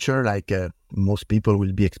the future, like most people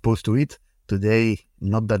will be exposed to it. Today,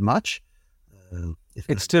 not that much.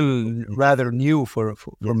 It's still rather new for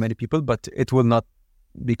many people, but it will not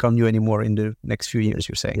become new anymore in the next few years,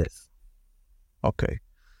 you're saying? Yes. Okay.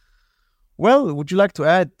 Well, would you like to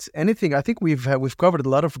add anything? I think we've covered a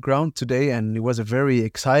lot of ground today, and it was a very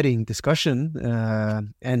exciting discussion,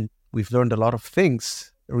 and we've learned a lot of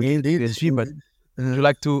things. Indeed. ESG, but would you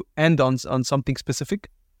like to end on something specific?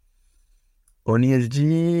 On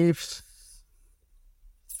ESG,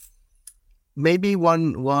 maybe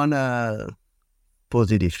one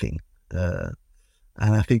positive thing, and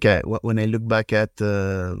I think when I look back at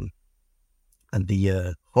the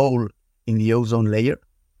hole in the ozone layer,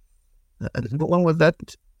 when was that?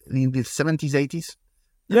 In the 70s, 80s?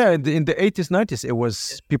 Yeah, in the 80s, 90s, it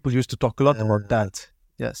was people used to talk a lot about that.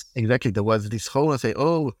 Yes, exactly. There was this hole and say,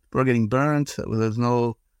 "Oh, we're getting burnt. There's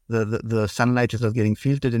no the sunlight is not getting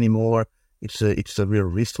filtered anymore. It's a real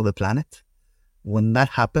risk for the planet." When that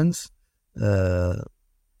happens,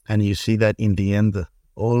 and you see that in the end,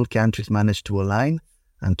 all countries manage to align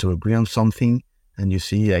and to agree on something, and you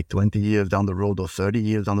see like 20 years down the road or 30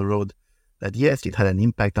 years down the road that yes, it had an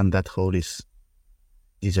impact and that hole is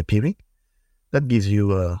disappearing. That gives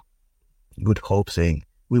you a good hope, saying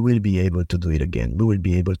we will be able to do it again. We will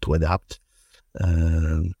be able to adapt.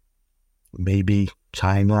 Maybe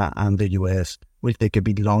China and the US will take a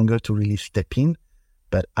bit longer to really step in,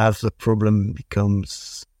 but as the problem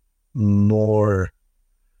becomes more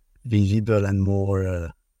visible and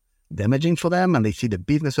more damaging for them, and they see the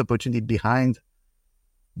business opportunity behind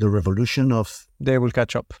the revolution of... They will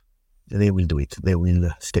catch up. They will do it. They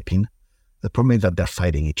will step in. The problem is that they're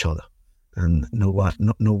fighting each other, and no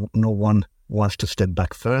one wants to step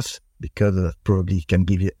back first, because probably can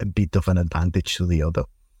give you a bit of an advantage to the other.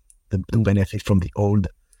 The benefit from the old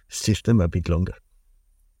system a bit longer.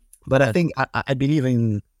 But I think I believe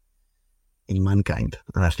in mankind,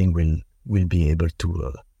 and I think we'll be able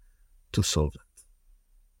to solve that.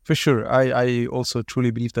 For sure. I also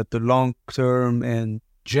truly believe that the long-term and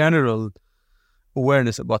general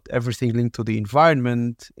awareness about everything linked to the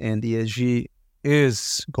environment and ESG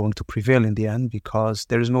is going to prevail in the end, because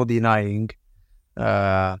there is no denying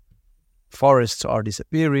forests are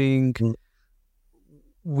disappearing.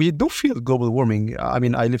 We do feel global warming. I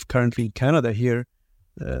mean, I live currently in Canada here.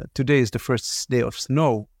 Today is the first day of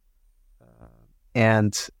snow.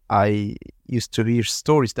 And I used to hear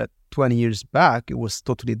stories that 20 years back, it was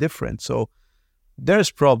totally different. So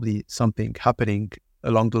there's probably something happening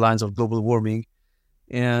along the lines of global warming.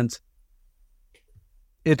 And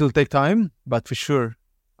it'll take time, but for sure,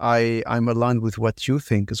 I'm aligned with what you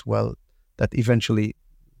think as well, that eventually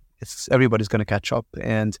everybody's going to catch up,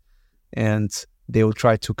 and they will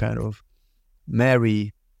try to kind of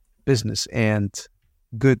marry business and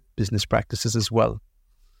good business practices as well.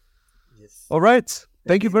 Yes. All right.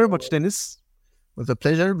 Thank you very much, Denis. It was a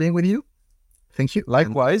pleasure being with you. Thank you.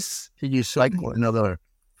 Likewise. See you soon for another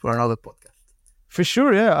podcast. For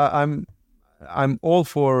sure, yeah. I'm all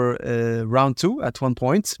for round 2 at one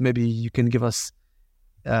point. Maybe you can give us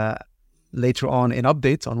later on an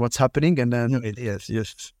update on what's happening, and then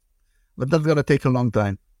yes. But that's gonna take a long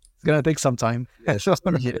time. It's gonna take some time. Yes, yes.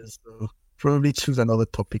 So probably choose another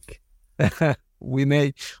topic. We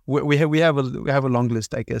have a long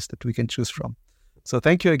list, I guess, that we can choose from. So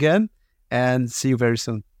thank you again, and see you very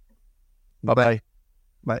soon. Bye-bye.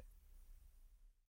 Bye.